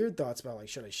these weird thoughts about, like,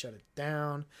 should I shut it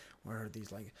down? Or are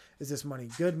these, like, is this money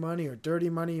good money or dirty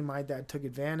money? My dad took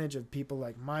advantage of people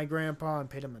like my grandpa and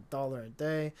paid him $1 a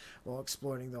day while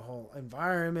exploiting the whole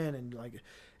environment. And, like,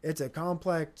 it's a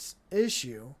complex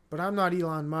issue. But I'm not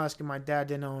Elon Musk, and my dad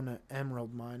didn't own an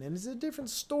emerald mine. And it's a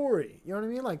different story. You know what I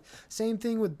mean? Like, same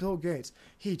thing with Bill Gates.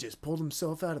 He just pulled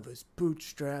himself out of his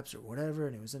bootstraps or whatever,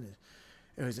 and it was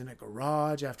in a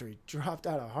garage after he dropped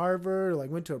out of Harvard,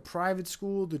 like went to a private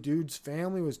school. The dude's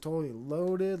family was totally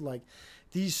loaded. Like,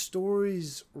 these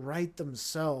stories write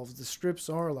themselves. The scripts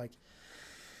are like,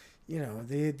 you know,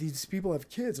 these people have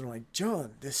kids and are like,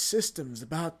 John, this system's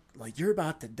about, like, you're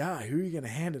about to die. Who are you going to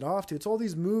hand it off to? It's all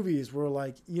these movies where,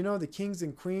 like, you know, the kings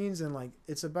and queens, and, like,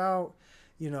 it's about,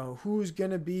 you know, who's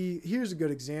going to be. Here's a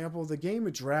good example. The Game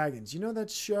of Dragons. You know that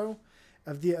show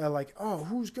of the, like, oh,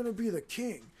 who's going to be the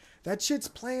king? That shit's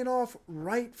playing off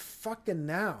right fucking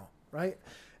now, right?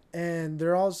 And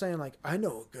they're all saying, like, I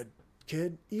know a good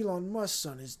kid. Elon Musk's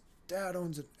son. His dad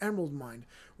owns an emerald mine.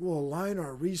 We'll align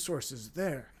our resources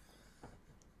there.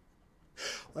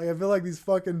 Like, I feel like these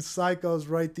fucking psychos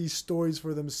write these stories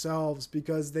for themselves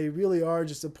because they really are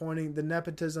just appointing. The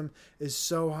nepotism is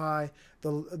so high.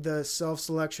 The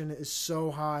self-selection is so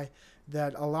high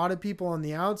that a lot of people on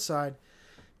the outside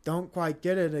don't quite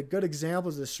get it. A good example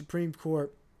is the Supreme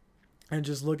Court. And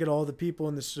just look at all the people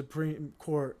in the Supreme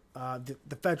Court,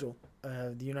 the federal,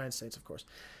 the United States, of course.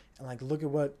 And, like, look at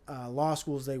what law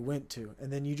schools they went to.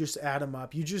 And then you just add them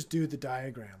up. You just do the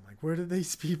diagram. Like, where did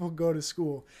these people go to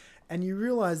school? And you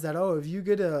realize that, oh, if you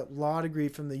get a law degree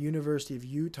from the University of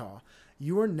Utah,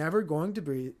 you are never going to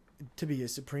be a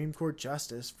Supreme Court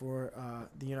justice for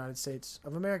the United States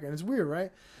of America. And it's weird,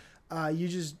 right? You're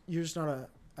just not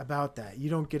about that. You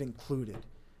don't get included.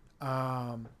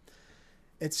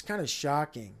 It's kind of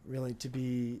shocking, really, to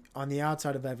be on the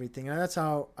outside of everything. And that's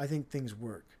how I think things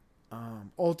work.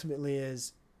 Ultimately,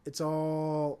 it's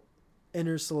all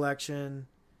inner selection,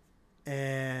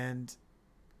 and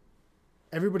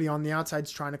everybody on the outside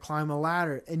is trying to climb a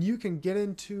ladder. And you can get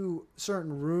into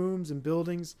certain rooms and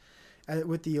buildings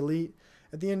with the elite.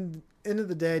 At the end of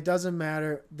the day, it doesn't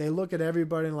matter. They look at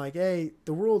everybody and like, hey,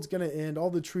 the world's going to end. All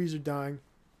the trees are dying.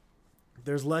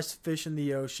 There's less fish in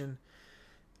the ocean.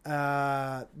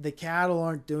 The cattle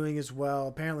aren't doing as well.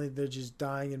 Apparently they're just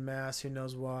dying in mass. Who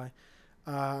knows why?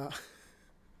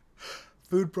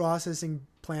 Food processing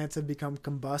plants have become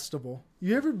combustible.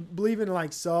 You ever believe in,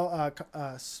 like,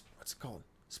 what's it called?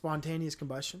 Spontaneous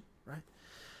combustion, right?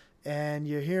 And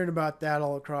you're hearing about that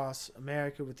all across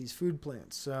America with these food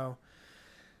plants. So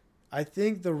I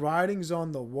think the writing's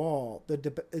on the wall.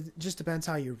 It just depends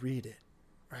how you read it,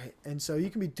 right? And so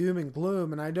you can be doom and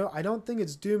gloom, and I don't think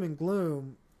it's doom and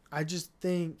gloom. I just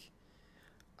think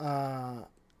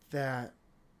that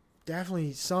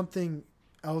definitely something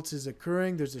else is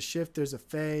occurring. There's a shift, there's a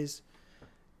phase,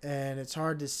 and it's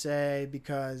hard to say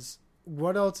because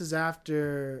what else is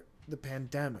after the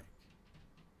pandemic?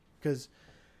 Because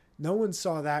no one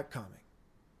saw that coming.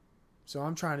 So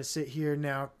I'm trying to sit here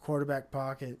now, quarterback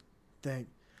pocket, think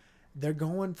they're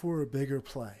going for a bigger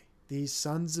play. These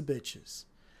sons of bitches.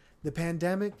 The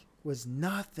pandemic was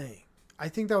nothing. I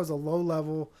think that was a low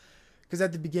level, because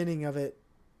at the beginning of it,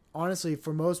 honestly,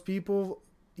 for most people,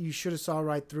 you should have saw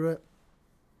right through it.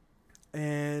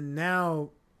 And now,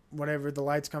 whatever, the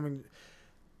light's coming,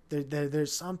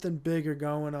 there's something bigger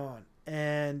going on.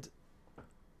 And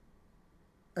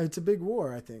It's a big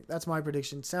war, I think. That's my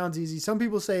prediction. Sounds easy. Some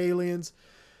people say aliens.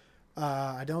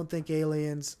 I don't think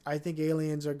aliens. I think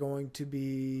aliens are going to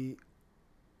be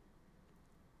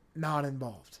not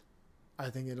involved. I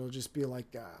think it'll just be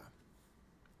like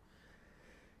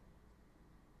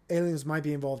aliens might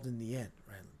be involved in the end,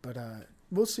 right? But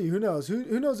we'll see. Who knows?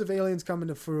 Who knows if aliens come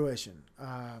into fruition?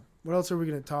 What else are we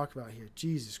going to talk about here?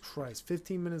 Jesus Christ.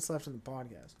 15 minutes left in the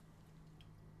podcast.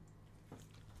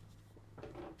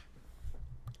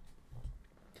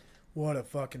 What a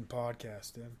fucking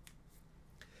podcast, dude.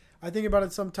 I think about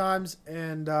it sometimes,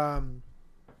 and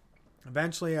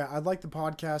eventually I'd like the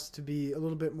podcast to be a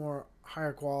little bit more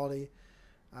higher quality,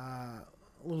 a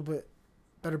little bit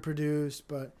better produced,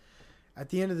 but at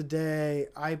the end of the day,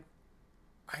 I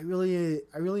really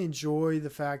enjoy the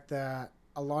fact that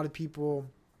a lot of people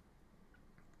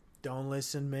don't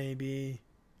listen, maybe.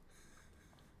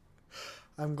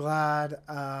 I'm glad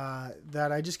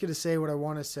that I just get to say what I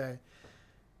want to say.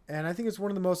 And I think it's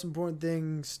one of the most important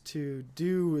things to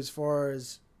do as far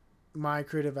as my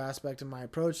creative aspect and my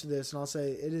approach to this. And I'll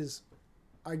say it is,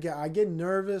 I get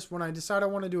nervous when I decide I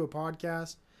want to do a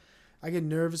podcast. I get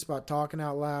nervous about talking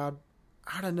out loud.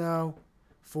 I don't know,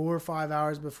 4 or 5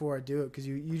 hours before I do it, because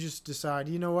you just decide,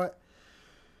 you know what?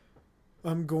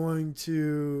 I'm going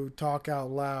to talk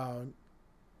out loud.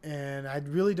 And I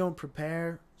really don't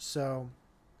prepare. So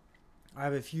I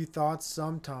have a few thoughts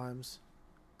sometimes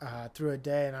through a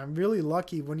day, and I'm really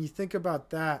lucky when you think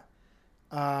about that.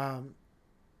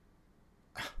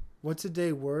 What's a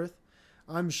day worth?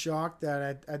 I'm shocked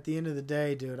that at the end of the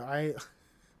day, dude, I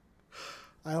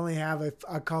only have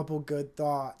a couple good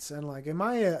thoughts, and like, am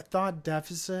I a thought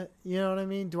deficit? You know what I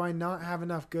mean? Do I not have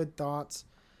enough good thoughts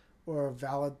or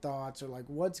valid thoughts, or like,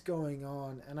 what's going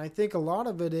on? And I think a lot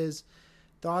of it is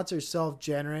thoughts are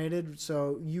self-generated,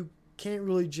 so you can't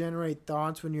really generate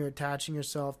thoughts when you're attaching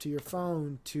yourself to your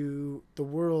phone, to the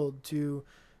world, to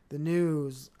the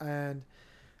news. And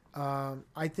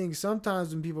I think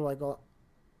sometimes when people are like, oh,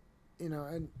 you know,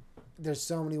 and there's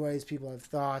so many ways people have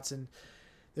thoughts, and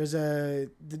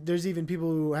there's even people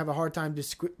who have a hard time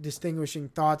distinguishing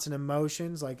thoughts and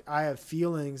emotions. Like, I have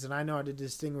feelings, and I know how to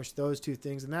distinguish those two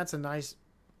things, and that's a nice,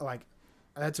 like,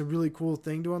 that's a really cool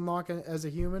thing to unlock as a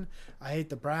human. I hate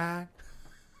to brag,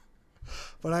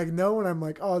 but I know when I'm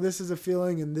like, oh, this is a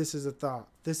feeling and this is a thought.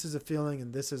 This is a feeling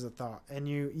and this is a thought. And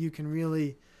you can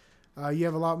really, you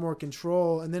have a lot more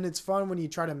control. And then it's fun when you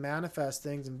try to manifest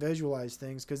things and visualize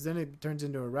things, because then it turns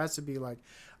into a recipe. Like,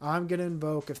 I'm going to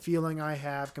invoke a feeling I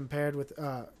have conjoined with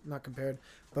a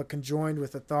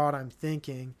thought I'm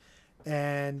thinking.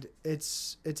 And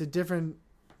it's a different,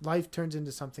 life turns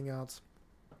into something else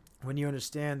when you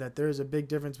understand that there is a big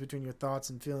difference between your thoughts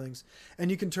and feelings,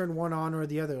 and you can turn one on or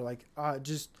the other. Like,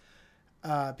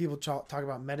 people talk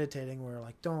about meditating, where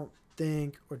like, don't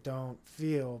think or don't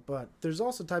feel, but there's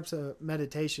also types of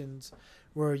meditations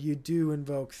where you do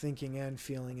invoke thinking and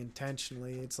feeling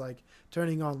intentionally. It's like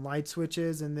turning on light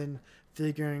switches and then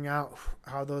figuring out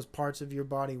how those parts of your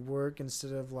body work,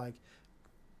 instead of like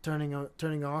turning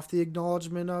off the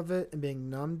acknowledgement of it and being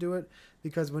numb to it.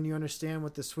 Because when you understand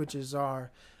what the switches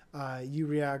are, you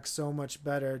react so much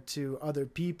better to other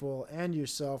people and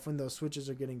yourself when those switches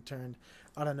are getting turned.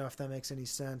 I don't know if that makes any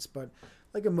sense, but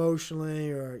like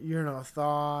emotionally or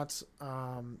thoughts,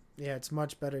 yeah, it's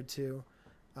much better to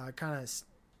kind of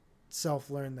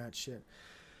self-learn that shit.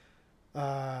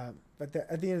 But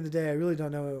at the end of the day, I really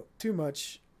don't know too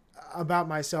much about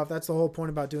myself. That's the whole point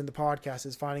about doing the podcast,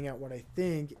 is finding out what I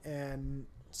think. And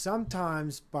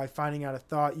sometimes by finding out a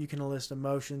thought, you can elicit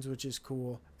emotions, which is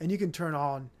cool. And you can turn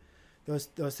on. Those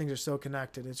things are so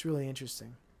connected. It's really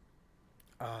interesting.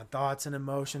 Thoughts and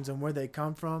emotions and where they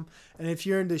come from. And if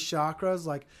you're into chakras,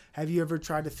 like, have you ever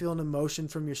tried to feel an emotion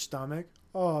from your stomach?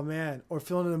 Oh man, or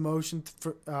feeling an emotion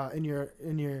in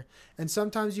your. And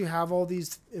sometimes you have all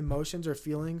these emotions or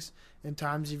feelings in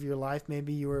times of your life.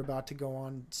 Maybe you were about to go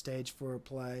on stage for a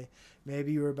play.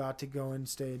 Maybe you were about to go on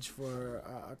stage for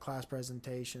a class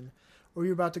presentation, or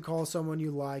you're about to call someone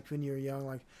you liked when you were young.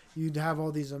 Like, you'd have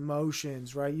all these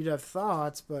emotions, right? You'd have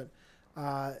thoughts, but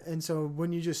and so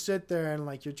when you just sit there and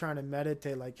like you're trying to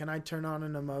meditate, like, can I turn on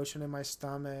an emotion in my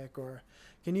stomach, or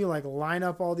can you like line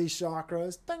up all these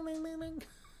chakras? Ding, ding, ding, ding.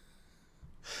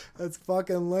 That's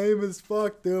fucking lame as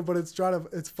fuck, dude. But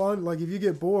it's fun. Like, if you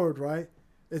get bored, right?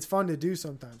 It's fun to do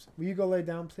sometimes. Will you go lay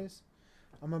down, please?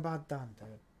 I'm about done,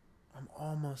 dude. I'm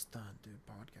almost done, dude,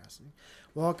 podcasting.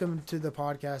 Welcome to the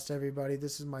podcast, everybody.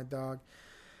 This is my dog.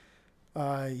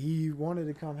 He wanted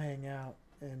to come hang out,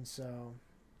 and so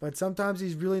But sometimes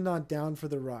he's really not down for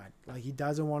the ride. Like, he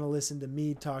doesn't want to listen to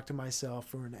me talk to myself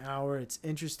for an hour. It's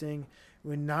interesting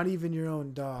when not even your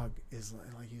own dog is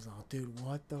like he's like, dude,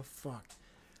 what the fuck?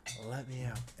 Let me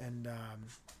out. And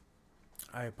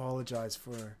I apologize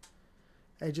for,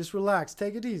 hey, just relax.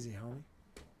 Take it easy, homie.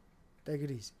 Take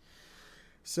it easy.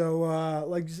 So,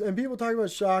 and people talk about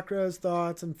chakras,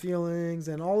 thoughts, and feelings,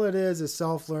 and all it is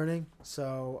self-learning.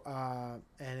 So,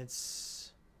 and it's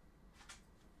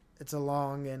a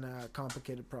long and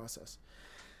complicated process.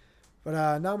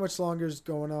 But not much longer is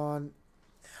going on.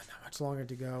 Not much longer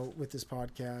to go with this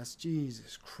podcast.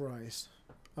 Jesus Christ.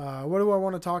 What do I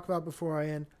want to talk about before I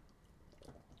end?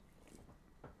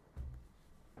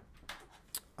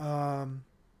 I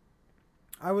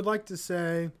would like to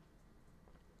say,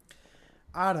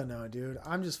 I don't know, dude.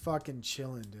 I'm just fucking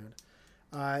chilling, dude.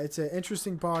 It's an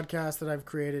interesting podcast that I've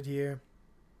created here.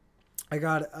 I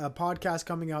got a podcast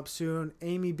coming up soon.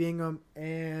 Amy Bingham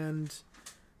and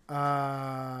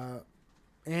Andy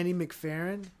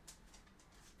McFerrin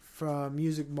from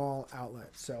Music Mall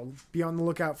Outlet. So be on the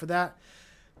lookout for that.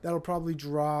 That'll probably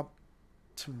drop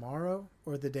tomorrow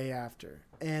or the day after.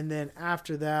 And then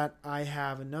after that, I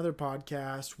have another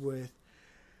podcast with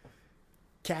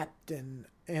Captain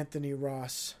Anthony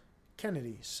Ross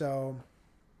Kennedy. So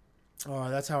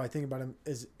that's how I think about him,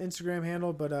 his Instagram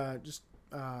handle, but just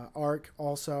ARC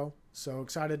also. So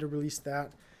excited to release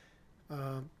that.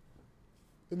 And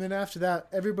then after that,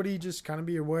 everybody just kind of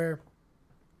be aware.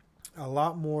 A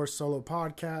lot more solo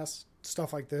podcasts,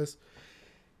 stuff like this.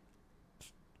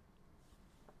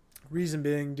 Reason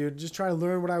being, dude, just try to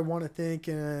learn what I want to think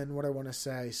and what I want to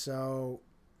say. So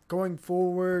going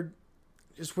forward,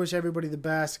 just wish everybody the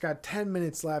best. Got 10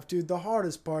 minutes left. Dude, the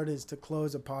hardest part is to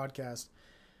close a podcast.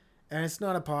 And it's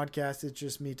not a podcast, it's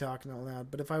just me talking out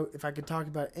loud. But if I could talk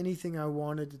about anything I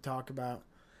wanted to talk about,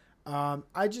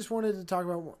 I just wanted to talk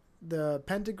about the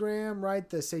pentagram, right?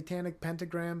 The satanic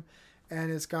pentagram. And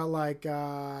it's got like,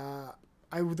 the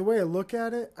way I look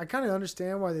at it, I kind of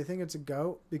understand why they think it's a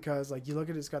goat. Because like you look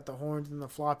at it, it's got the horns and the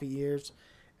floppy ears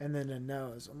and then a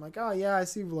nose. I'm like, oh yeah, I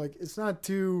see. Like, it's not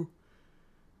too,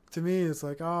 to me, it's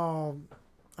like, oh,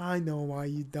 I know why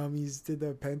you dummies did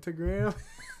the pentagram.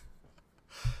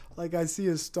 Like, I see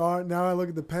a star. Now I look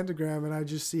at the pentagram and I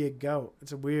just see a goat.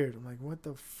 It's weird. I'm like, what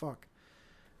the fuck?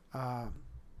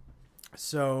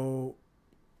 So,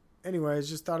 anyways,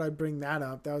 just thought I'd bring that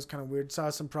up. That was kind of weird. Saw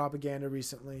some propaganda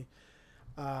recently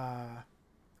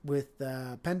with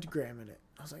the pentagram in it.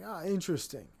 I was like, oh,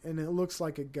 interesting. And it looks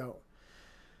like a goat.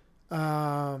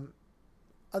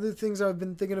 Other things I've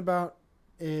been thinking about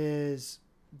is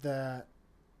that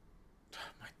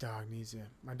my dog needs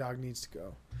to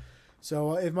go.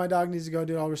 So if my dog needs to go,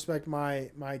 dude, I'll respect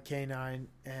my canine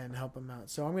and help him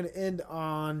out. So I'm going to end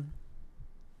on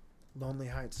Lonely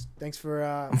Heights. Thanks for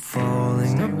I'm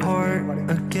falling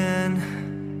apart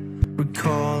again,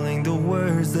 recalling the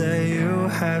words that you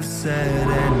have said,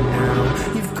 and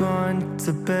now you've gone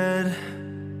to bed,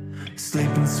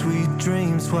 sleeping sweet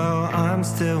dreams while I'm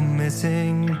still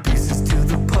missing pieces to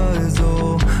the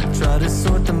puzzle. I try to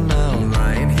sort them out.